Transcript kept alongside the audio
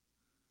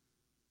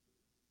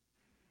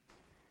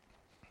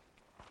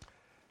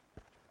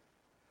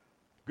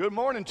Good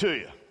morning to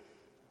you.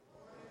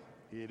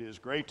 It is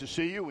great to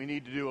see you. We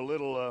need to do a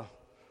little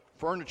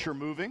furniture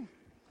moving.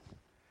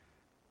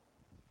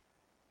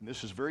 And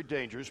this is very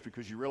dangerous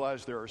because you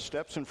realize there are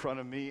steps in front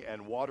of me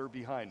and water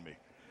behind me.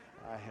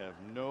 I have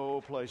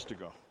no place to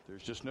go.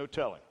 There's just no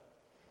telling.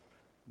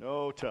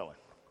 No telling.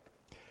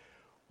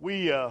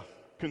 We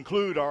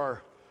conclude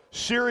our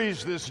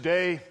series this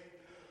day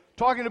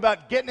talking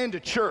about getting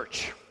into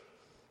church.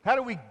 How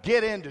do we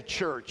get into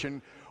church?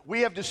 And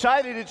we have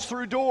decided it's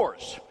through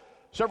doors.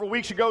 Several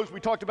weeks ago, we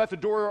talked about the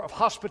door of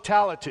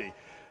hospitality,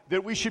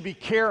 that we should be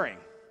caring,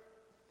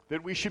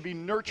 that we should be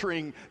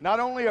nurturing not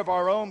only of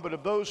our own, but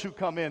of those who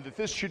come in, that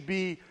this should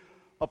be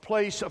a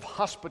place of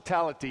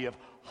hospitality, of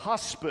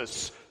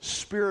hospice,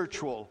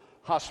 spiritual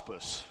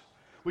hospice.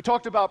 We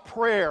talked about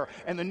prayer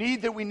and the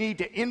need that we need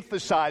to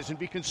emphasize and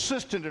be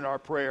consistent in our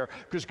prayer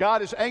because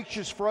God is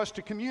anxious for us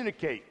to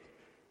communicate.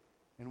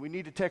 And we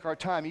need to take our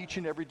time each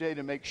and every day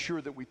to make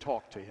sure that we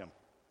talk to Him.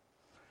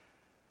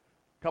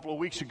 A couple of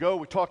weeks ago,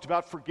 we talked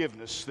about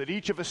forgiveness, that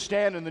each of us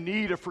stand in the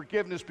need of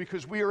forgiveness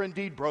because we are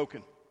indeed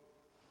broken.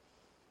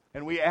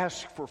 And we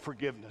ask for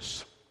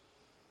forgiveness.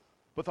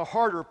 But the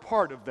harder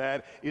part of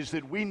that is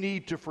that we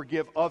need to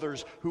forgive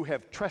others who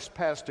have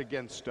trespassed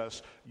against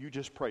us. You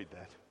just prayed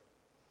that.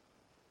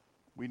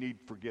 We need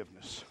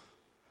forgiveness.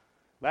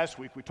 Last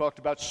week, we talked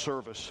about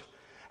service.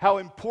 How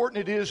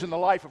important it is in the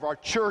life of our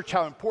church,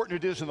 how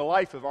important it is in the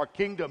life of our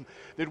kingdom,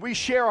 that we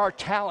share our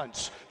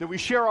talents, that we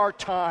share our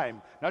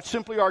time, not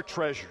simply our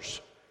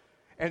treasures,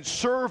 and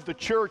serve the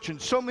church in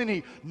so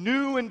many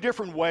new and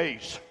different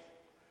ways.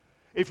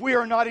 If we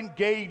are not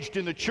engaged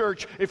in the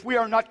church, if we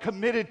are not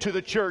committed to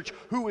the church,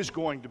 who is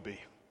going to be?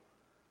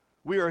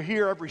 We are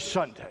here every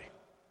Sunday.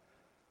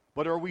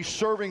 But are we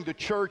serving the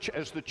church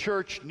as the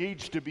church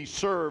needs to be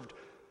served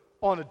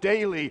on a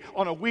daily,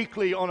 on a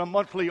weekly, on a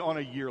monthly, on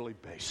a yearly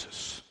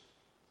basis?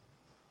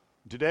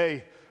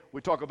 Today,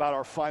 we talk about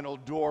our final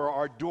door,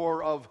 our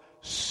door of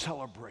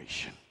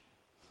celebration.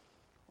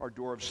 Our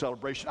door of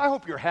celebration. I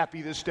hope you're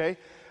happy this day.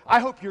 I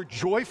hope you're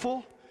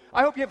joyful.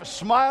 I hope you have a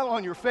smile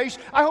on your face.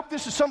 I hope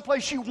this is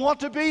someplace you want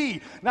to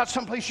be, not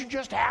someplace you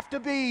just have to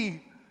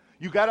be.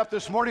 You got up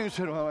this morning and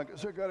said, well, I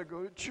guess I got to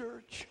go to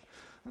church.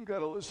 I've got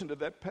to listen to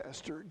that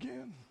pastor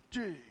again.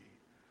 Gee.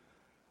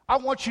 I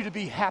want you to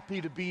be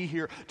happy to be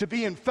here, to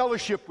be in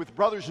fellowship with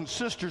brothers and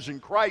sisters in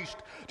Christ,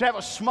 to have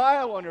a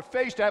smile on your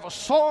face, to have a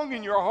song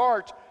in your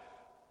heart,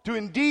 to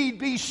indeed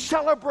be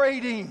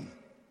celebrating.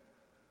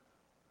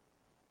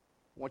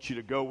 I want you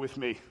to go with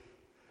me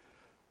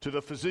to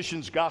the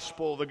physician's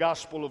gospel, the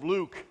Gospel of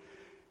Luke.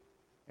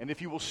 And if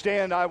you will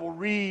stand, I will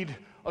read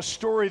a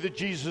story that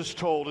Jesus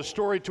told, a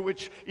story to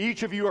which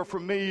each of you are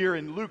familiar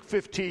in Luke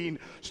 15,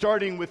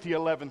 starting with the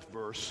 11th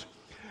verse.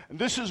 And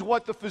this is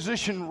what the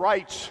physician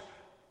writes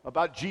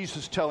about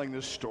Jesus telling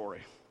this story.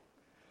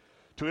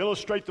 To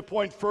illustrate the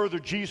point further,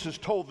 Jesus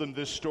told them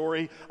this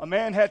story. A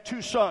man had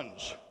two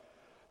sons.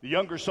 The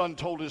younger son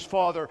told his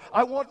father,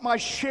 I want my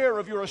share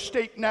of your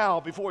estate now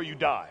before you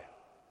die.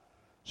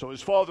 So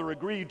his father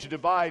agreed to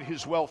divide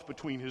his wealth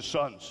between his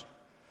sons.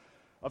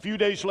 A few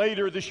days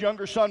later, this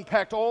younger son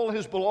packed all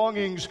his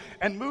belongings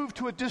and moved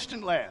to a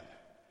distant land.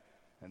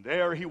 And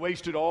there he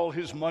wasted all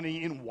his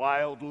money in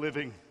wild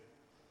living.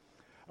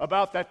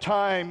 About that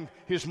time,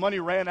 his money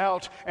ran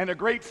out, and a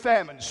great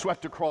famine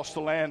swept across the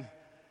land,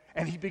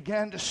 and he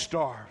began to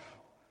starve.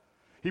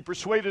 He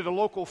persuaded a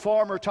local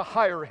farmer to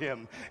hire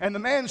him, and the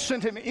man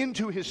sent him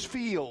into his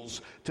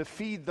fields to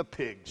feed the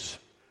pigs.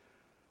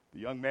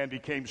 The young man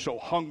became so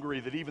hungry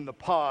that even the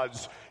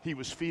pods he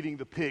was feeding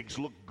the pigs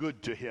looked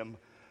good to him,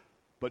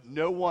 but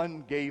no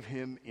one gave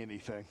him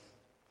anything.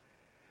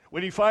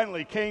 When he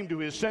finally came to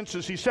his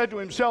senses, he said to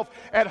himself,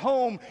 at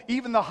home,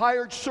 even the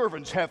hired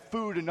servants have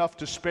food enough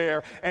to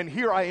spare, and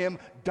here I am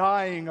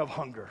dying of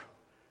hunger.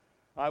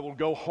 I will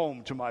go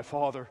home to my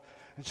father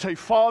and say,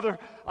 Father,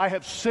 I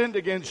have sinned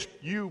against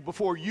you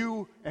before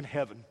you and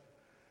heaven,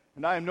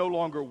 and I am no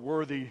longer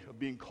worthy of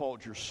being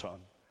called your son.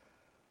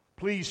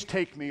 Please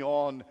take me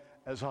on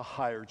as a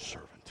hired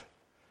servant.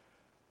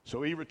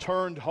 So he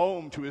returned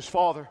home to his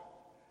father,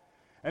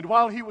 and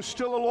while he was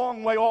still a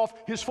long way off,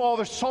 his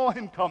father saw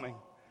him coming.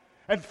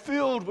 And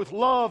filled with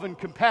love and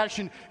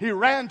compassion, he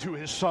ran to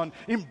his son,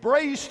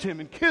 embraced him,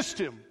 and kissed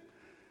him.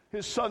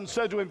 His son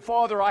said to him,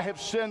 Father, I have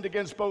sinned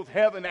against both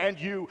heaven and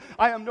you.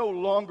 I am no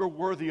longer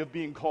worthy of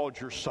being called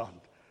your son.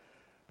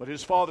 But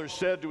his father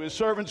said to his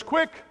servants,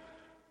 quick,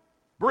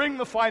 bring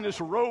the finest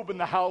robe in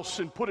the house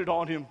and put it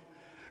on him.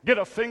 Get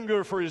a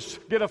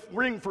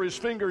ring for his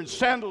finger and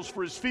sandals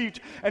for his feet,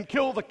 and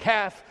kill the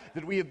calf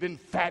that we have been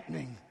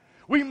fattening.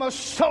 We must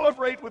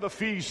celebrate with a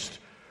feast.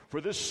 For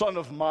this son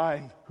of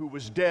mine, who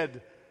was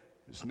dead,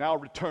 is now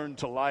returned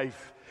to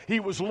life. He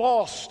was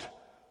lost,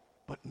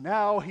 but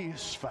now he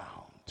is found.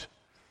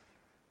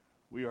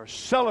 We are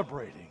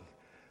celebrating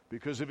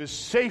because of his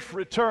safe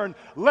return.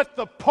 Let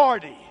the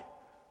party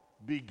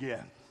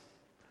begin.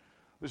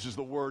 This is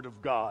the word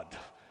of God.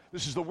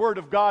 This is the word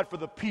of God for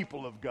the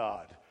people of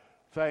God.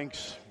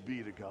 Thanks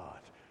be to God.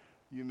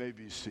 You may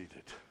be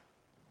seated.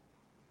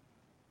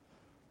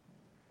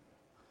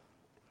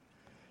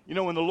 You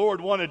know, when the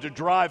Lord wanted to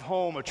drive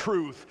home a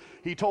truth,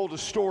 he told a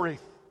story.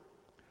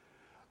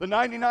 The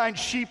 99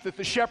 sheep that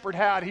the shepherd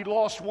had, he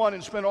lost one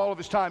and spent all of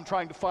his time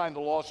trying to find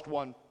the lost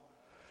one.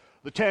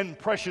 The 10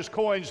 precious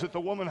coins that the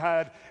woman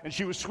had, and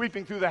she was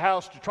sweeping through the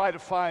house to try to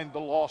find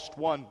the lost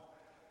one.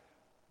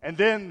 And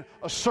then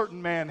a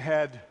certain man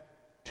had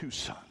 2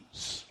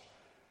 sons.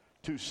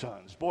 2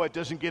 sons. Boy, it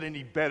doesn't get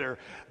any better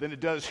than it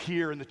does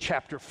here in the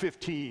chapter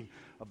 15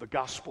 of the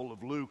Gospel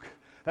of Luke.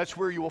 That's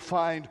where you will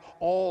find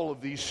all of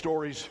these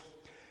stories.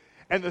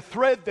 And the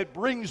thread that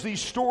brings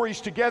these stories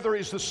together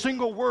is the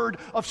single word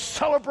of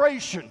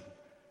celebration.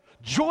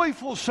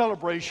 Joyful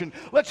celebration.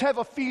 Let's have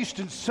a feast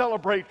and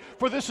celebrate,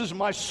 for this is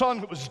my son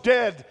who was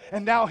dead,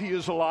 and now he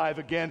is alive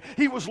again.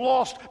 He was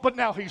lost, but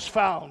now he's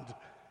found.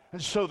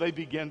 And so they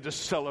begin to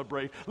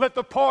celebrate. Let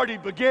the party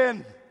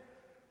begin.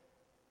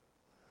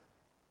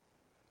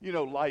 You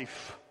know,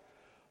 life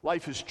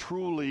is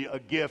truly a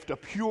gift, a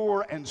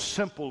pure and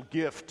simple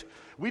gift.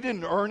 We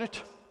didn't earn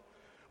it.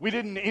 We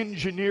didn't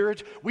engineer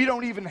it. We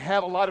don't even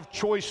have a lot of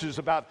choices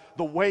about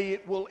the way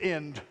it will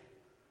end.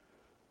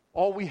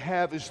 All we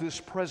have is this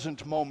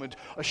present moment,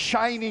 a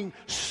shining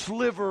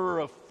sliver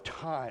of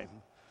time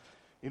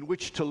in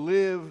which to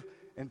live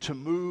and to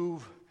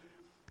move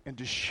and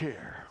to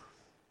share.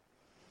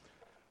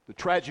 The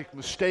tragic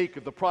mistake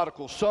of the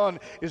prodigal son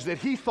is that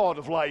he thought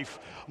of life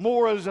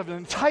more as of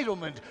an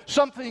entitlement,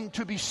 something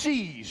to be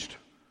seized,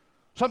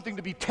 something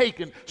to be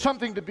taken,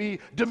 something to be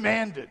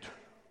demanded.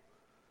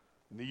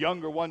 And the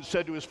younger one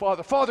said to his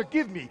father, "Father,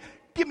 give me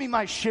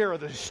my share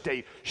of the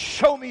estate.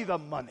 Show me the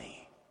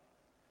money."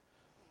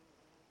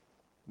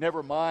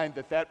 Never mind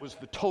that was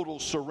the total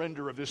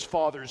surrender of his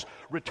father's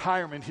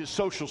retirement, his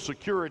social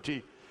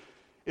security.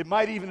 It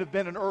might even have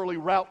been an early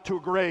route to a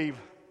grave.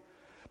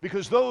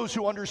 Because those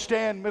who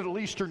understand Middle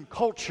Eastern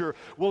culture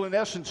will in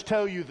essence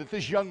tell you that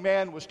this young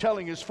man was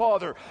telling his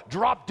father,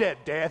 "Drop dead,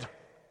 Dad.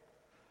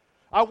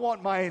 I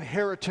want my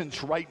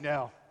inheritance right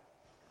now.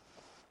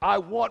 I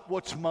want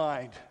what's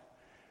mine.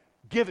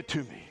 Give it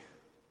to me."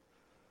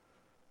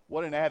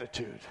 What an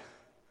attitude.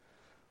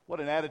 What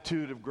an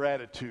attitude of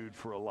gratitude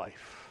for a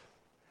life.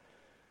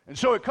 And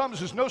so it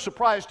comes as no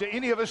surprise to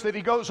any of us that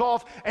he goes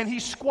off and he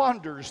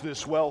squanders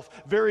this wealth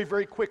very,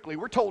 very quickly.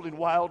 We're told in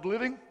Wild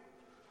Living,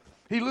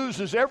 he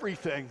loses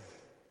everything.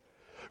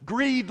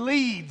 Greed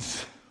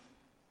leads.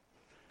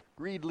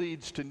 Greed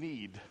leads to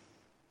need.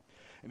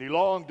 And he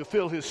longed to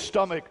fill his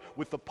stomach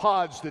with the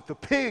pods that the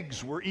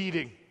pigs were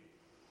eating.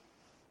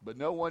 But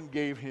no one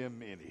gave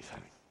him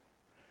anything.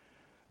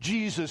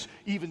 Jesus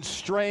even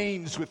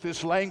strains with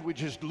this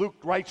language as Luke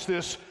writes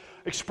this,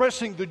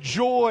 expressing the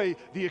joy,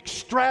 the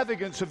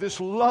extravagance of this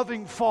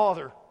loving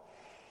father.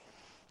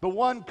 The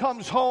one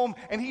comes home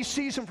and he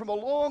sees him from a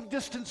long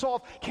distance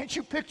off. Can't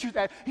you picture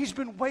that? He's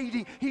been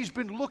waiting, he's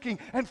been looking,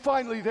 and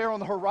finally there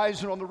on the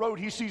horizon on the road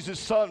he sees his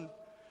son.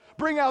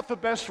 Bring out the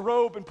best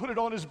robe and put it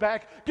on his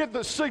back. Get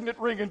the signet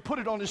ring and put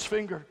it on his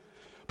finger.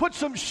 Put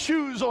some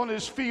shoes on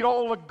his feet.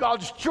 All of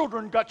God's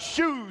children got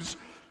shoes.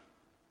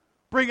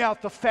 Bring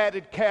out the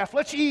fatted calf.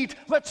 Let's eat.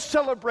 Let's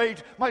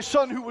celebrate. My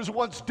son who was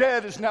once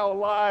dead is now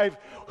alive.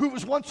 Who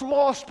was once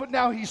lost, but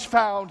now he's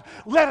found.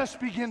 Let us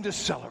begin to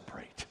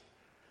celebrate.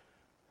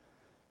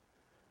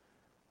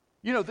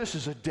 You know, this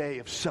is a day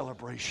of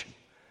celebration.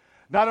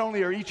 Not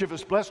only are each of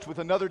us blessed with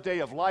another day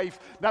of life,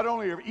 not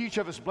only are each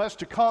of us blessed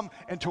to come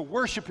and to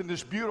worship in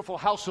this beautiful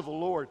house of the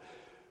Lord,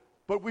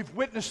 but we've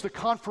witnessed the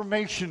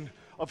confirmation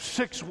of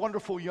 6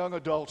 wonderful young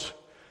adults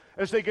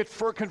as they get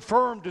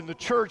confirmed in the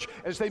church,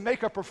 as they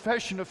make a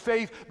profession of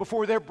faith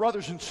before their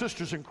brothers and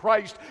sisters in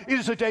Christ. It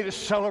is a day to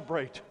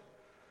celebrate.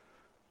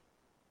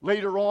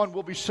 Later on,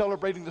 we'll be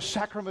celebrating the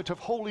sacrament of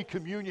Holy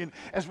Communion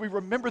as we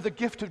remember the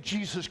gift of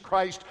Jesus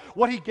Christ,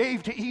 what he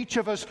gave to each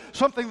of us,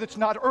 something that's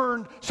not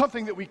earned,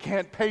 something that we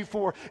can't pay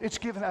for. It's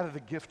given out of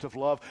the gift of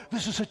love.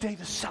 This is a day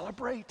to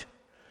celebrate.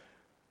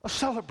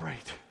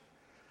 Celebrate.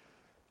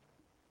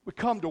 We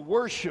come to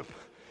worship,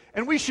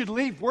 and we should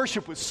leave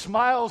worship with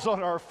smiles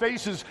on our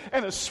faces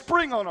and a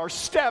spring on our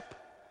step.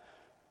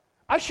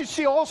 I should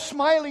see all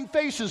smiling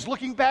faces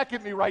looking back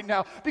at me right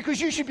now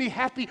because you should be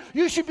happy.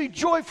 You should be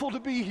joyful to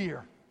be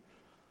here.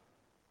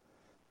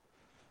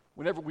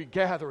 Whenever we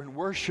gather and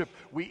worship,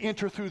 we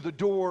enter through the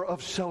door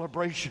of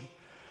celebration.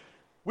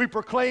 We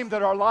proclaim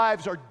that our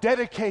lives are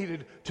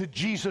dedicated to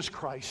Jesus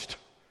Christ.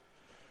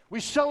 We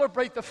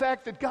celebrate the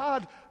fact that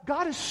God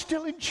is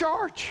still in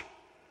charge.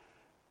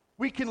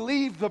 We can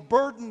leave the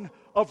burden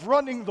of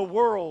running the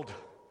world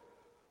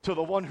to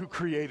the one who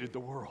created the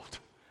world.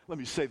 Let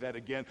me say that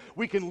again.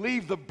 We can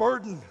leave the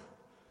burden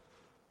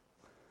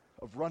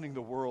of running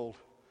the world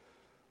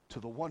to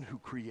the one who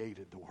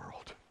created the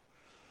world.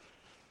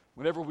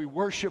 Whenever we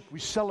worship, we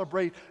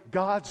celebrate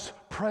God's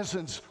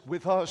presence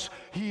with us.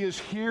 He is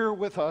here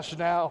with us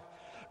now.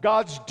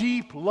 God's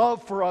deep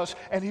love for us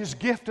and his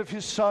gift of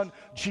his Son,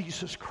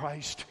 Jesus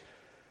Christ.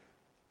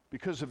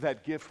 Because of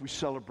that gift, we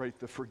celebrate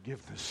the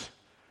forgiveness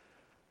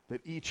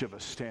that each of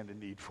us stand in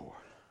need for.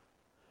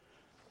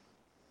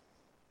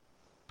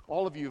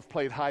 All of you have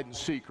played hide and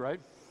seek, right?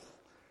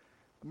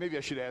 Maybe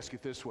I should ask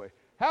it this way.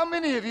 How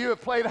many of you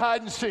have played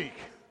hide and seek?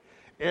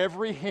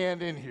 Every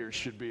hand in here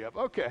should be up.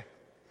 Okay.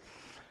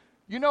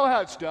 You know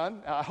how it's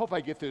done. I hope I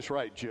get this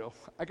right, Jill.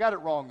 I got it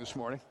wrong this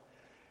morning.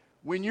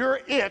 When you're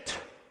it,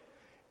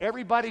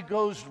 everybody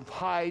goes and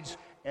hides,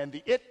 and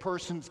the it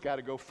person's got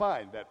to go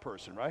find that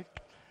person, right?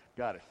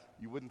 Got it.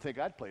 You wouldn't think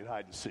I'd played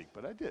hide and seek,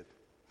 but I did.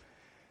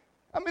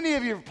 How many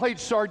of you have played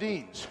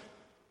sardines?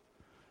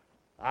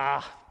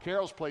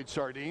 Carol's played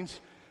sardines.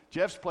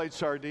 Jeff's played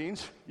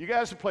sardines. You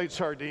guys have played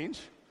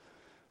sardines.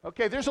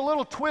 Okay, there's a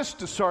little twist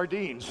to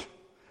sardines.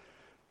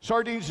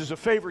 Sardines is a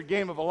favorite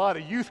game of a lot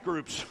of youth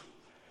groups.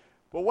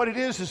 But what it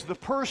is the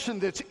person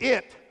that's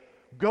it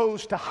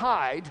goes to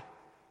hide,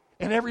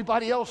 and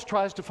everybody else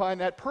tries to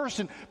find that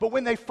person. But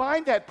when they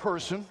find that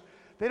person,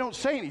 they don't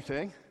say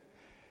anything.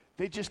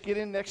 They just get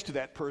in next to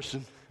that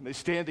person, and they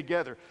stand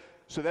together.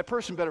 So that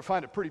person better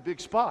find a pretty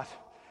big spot,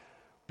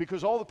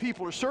 because all the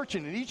people are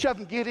searching, and each of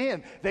them get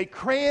in. They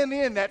cram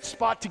in that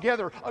spot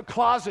together, a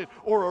closet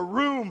or a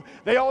room.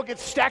 They all get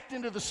stacked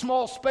into the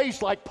small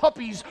space like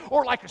puppies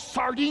or like a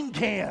sardine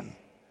can.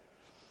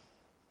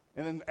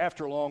 And then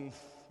after a long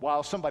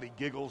while, somebody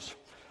giggles,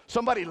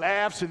 somebody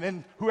laughs, and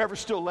then whoever's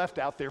still left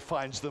out there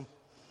finds them.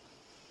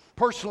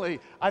 Personally,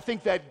 I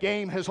think that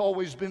game has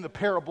always been the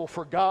parable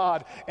for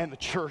God and the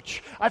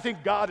church. I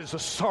think God is a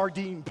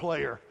sardine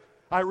player.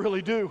 I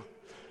really do.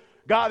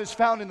 God is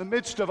found in the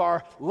midst of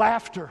our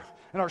laughter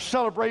and our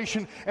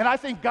celebration, and I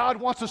think God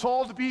wants us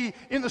all to be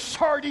in the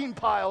sardine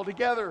pile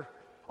together,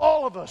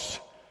 all of us.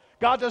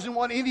 God doesn't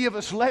want any of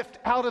us left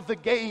out of the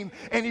game,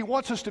 and He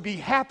wants us to be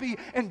happy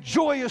and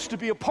joyous to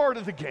be a part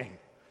of the game.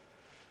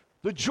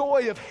 The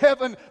joy of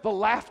heaven, the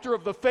laughter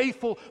of the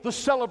faithful, the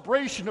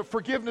celebration of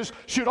forgiveness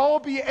should all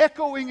be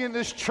echoing in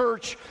this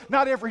church,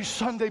 not every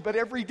Sunday, but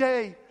every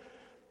day.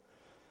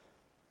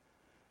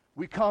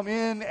 We come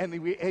in and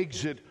we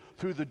exit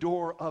through the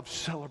door of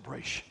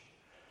celebration.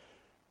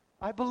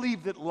 I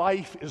believe that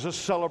life is a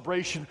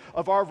celebration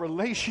of our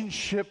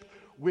relationship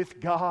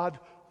with God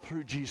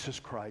through Jesus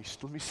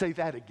Christ. Let me say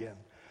that again.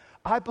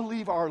 I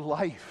believe our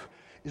life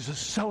is a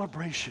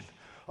celebration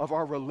of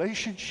our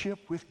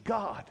relationship with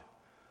God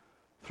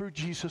through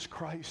Jesus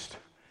Christ.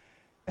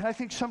 And I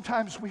think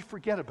sometimes we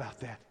forget about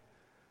that.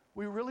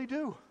 We really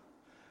do.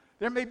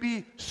 There may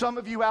be some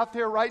of you out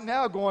there right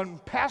now going,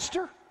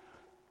 Pastor,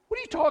 what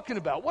are you talking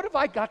about? What have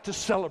I got to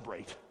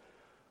celebrate?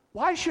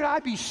 Why should I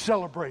be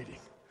celebrating?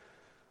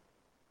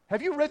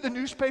 Have you read the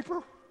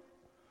newspaper?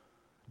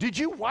 Did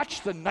you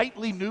watch the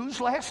nightly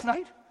news last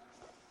night?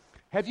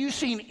 Have you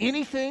seen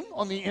anything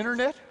on the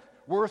internet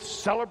worth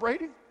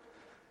celebrating?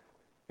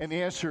 And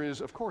the answer is,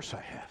 of course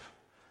I have.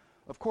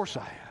 Of course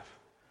I have.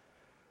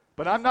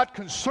 But I'm not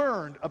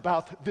concerned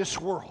about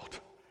this world.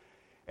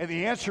 And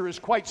the answer is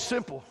quite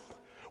simple.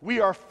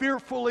 We are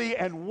fearfully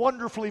and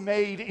wonderfully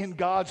made in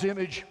God's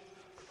image.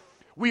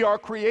 We are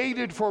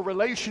created for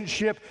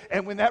relationship,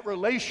 and when that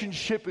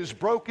relationship is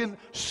broken,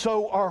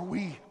 so are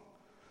we.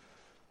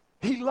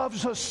 He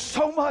loves us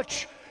so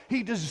much.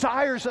 He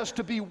desires us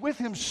to be with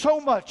Him so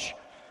much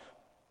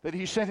that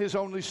He sent His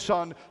only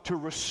Son to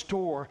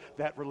restore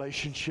that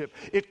relationship.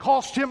 It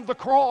cost Him the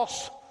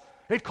cross.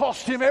 It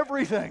cost Him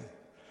everything.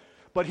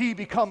 But He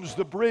becomes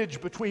the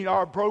bridge between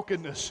our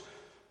brokenness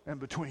and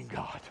between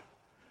God.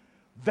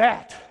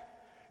 That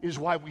is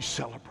why we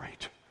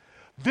celebrate.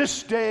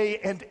 This day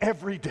and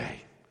every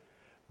day.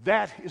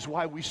 That is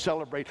why we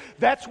celebrate.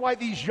 That's why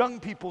these young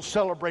people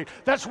celebrate.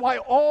 That's why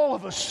all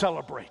of us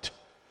celebrate.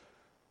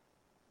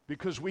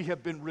 Because we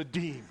have been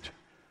redeemed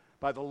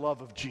by the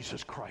love of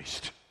Jesus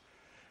Christ.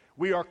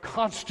 We are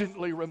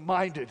constantly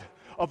reminded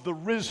of the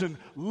risen,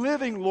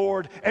 living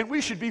Lord, and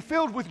we should be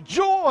filled with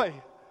joy.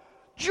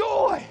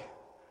 Joy!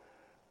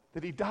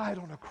 That He died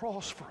on a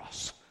cross for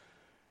us,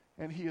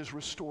 and He has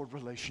restored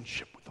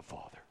relationship with the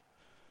Father.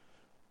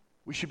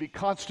 We should be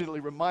constantly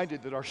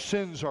reminded that our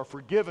sins are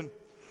forgiven,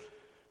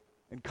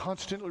 and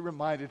constantly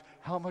reminded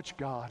how much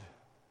God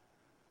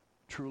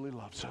truly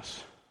loves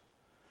us.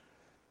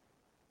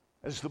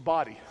 As the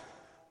body,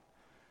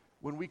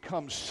 when we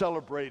come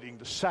celebrating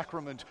the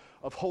sacrament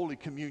of Holy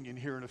Communion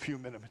here in a few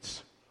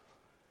minutes,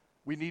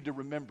 we need to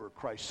remember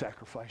Christ's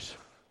sacrifice.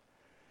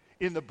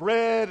 In the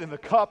bread and the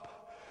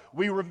cup,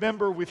 we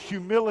remember with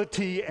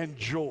humility and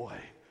joy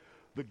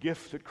the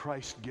gift that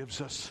Christ gives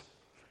us.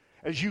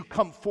 As you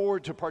come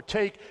forward to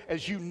partake,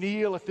 as you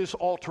kneel at this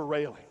altar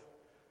railing,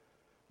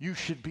 you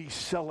should be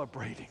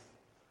celebrating.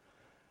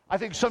 I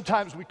think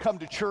sometimes we come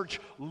to church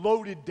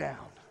loaded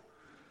down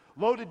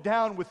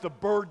with the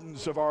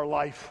burdens of our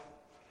life.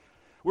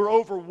 We're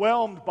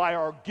overwhelmed by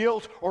our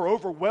guilt or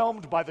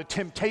overwhelmed by the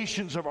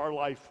temptations of our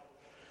life.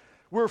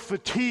 We're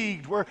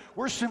fatigued.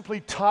 We're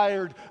simply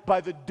tired by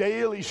the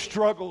daily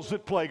struggles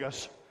that plague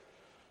us.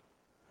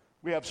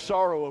 We have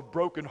sorrow of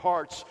broken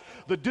hearts,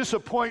 the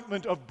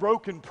disappointment of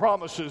broken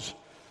promises,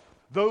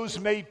 those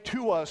made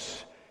to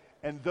us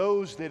and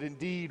those that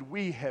indeed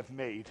we have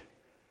made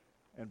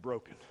and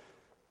broken.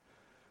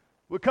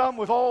 We come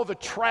with all the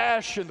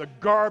trash and the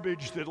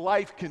garbage that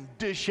life can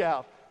dish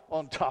out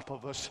on top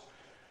of us.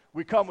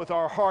 We come with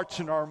our hearts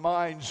and our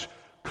minds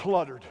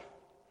cluttered.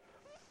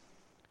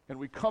 And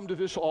we come to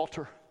this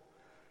altar,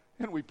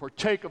 and we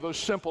partake of those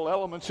simple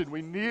elements, and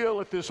we kneel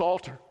at this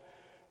altar,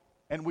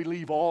 and we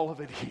leave all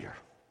of it here.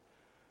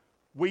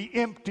 We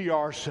empty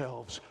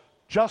ourselves,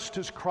 just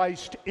as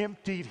Christ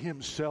emptied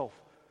himself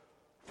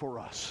for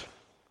us.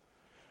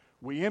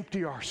 We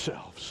empty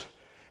ourselves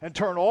and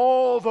turn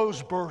all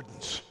those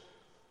burdens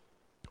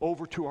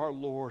over to our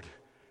Lord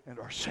and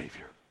our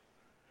Savior.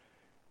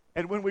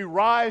 And when we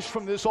rise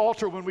from this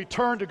altar, when we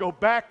turn to go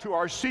back to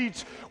our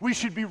seats, we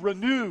should be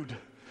renewed.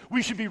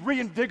 We should be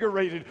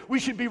reinvigorated. We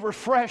should be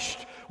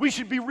refreshed. We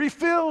should be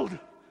refilled.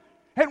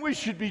 And we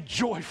should be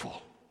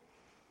joyful.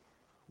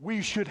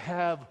 We should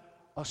have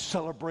a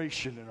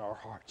celebration in our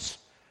hearts.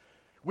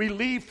 We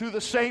leave through the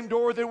same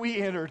door that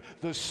we entered,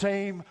 the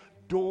same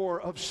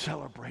door of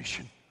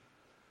celebration.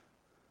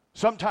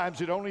 Sometimes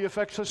it only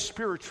affects us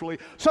spiritually.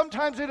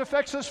 Sometimes it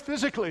affects us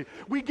physically.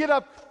 We get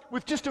up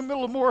with just a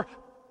little more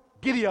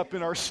giddy up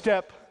in our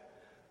step,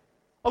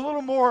 a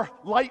little more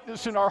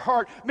lightness in our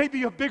heart,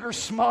 maybe a bigger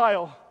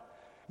smile.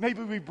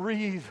 Maybe we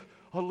breathe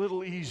a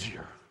little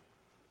easier.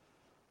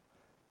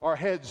 Our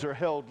heads are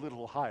held a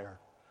little higher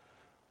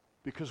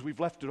because we've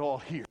left it all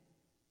here.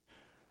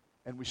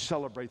 And we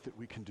celebrate that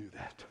we can do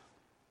that.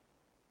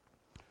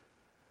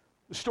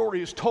 The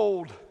story is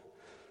told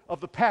of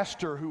the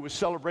pastor who was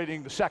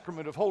celebrating the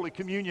sacrament of Holy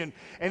Communion,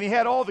 and he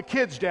had all the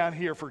kids down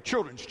here for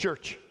children's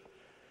church.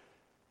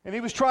 And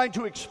he was trying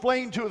to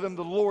explain to them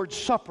the Lord's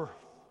Supper.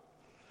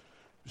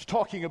 He was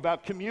talking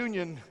about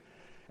communion,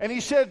 and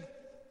he said,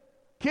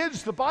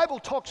 "Kids, the Bible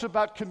talks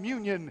about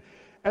communion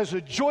as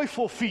a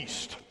joyful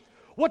feast.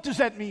 What does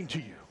that mean to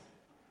you?"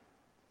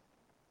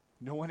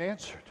 No one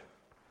answered.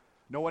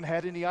 No one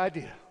had any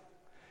idea.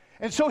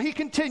 And so he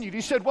continued.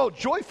 He said, "Well,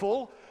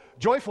 joyful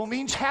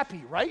means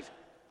happy, right?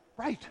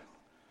 Right.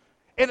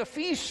 And a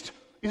feast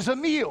is a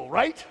meal,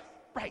 right?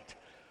 Right.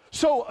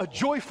 So a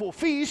joyful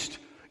feast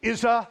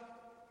is a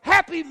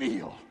happy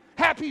meal.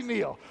 Happy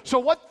meal. So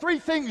what three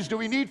things do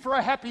we need for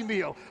a happy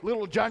meal?"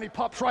 Little Johnny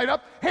pops right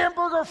up.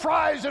 Hamburger,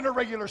 fries, and a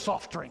regular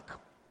soft drink.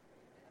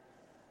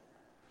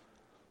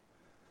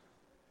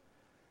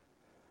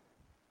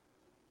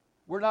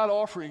 We're not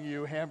offering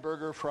you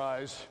hamburger,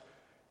 fries,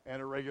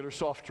 and a regular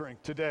soft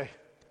drink today.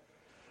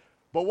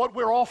 But what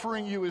we're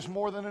offering you is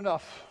more than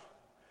enough.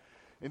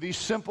 In these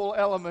simple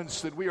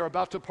elements that we are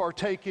about to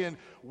partake in,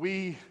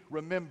 we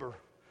remember,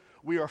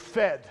 we are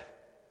fed,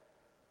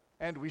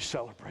 and we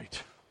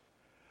celebrate.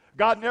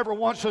 God never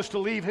wants us to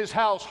leave his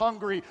house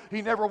hungry.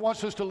 He never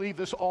wants us to leave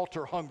this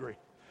altar hungry.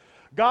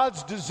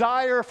 God's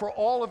desire for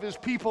all of his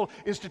people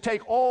is to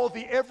take all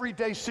the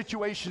everyday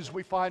situations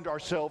we find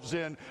ourselves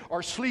in,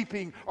 our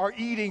sleeping, our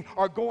eating,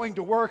 our going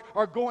to work,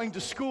 our going to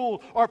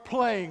school, our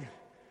playing,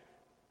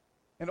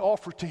 and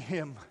offer to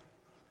him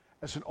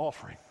as an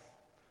offering,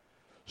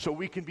 so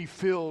we can be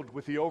filled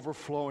with the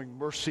overflowing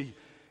mercy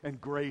and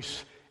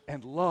grace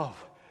and love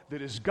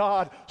that is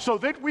God, so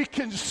that we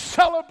can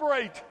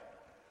celebrate.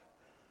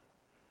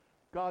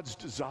 God's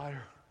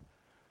desire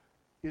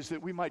is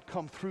that we might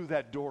come through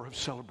that door of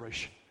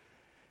celebration,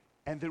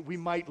 and that we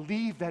might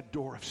leave that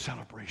door of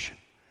celebration,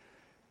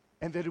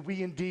 and that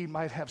we indeed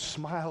might have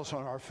smiles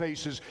on our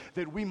faces,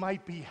 that we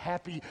might be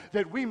happy,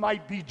 that we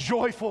might be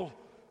joyful,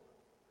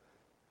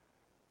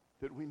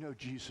 that we know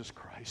Jesus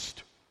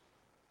Christ,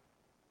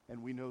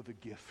 and we know the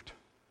gift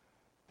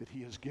that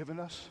he has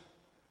given us,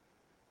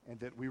 and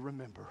that we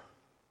remember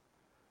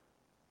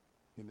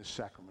in the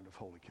sacrament of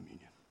Holy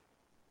Communion.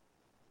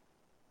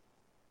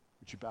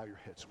 Would you bow your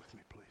heads with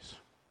me, please?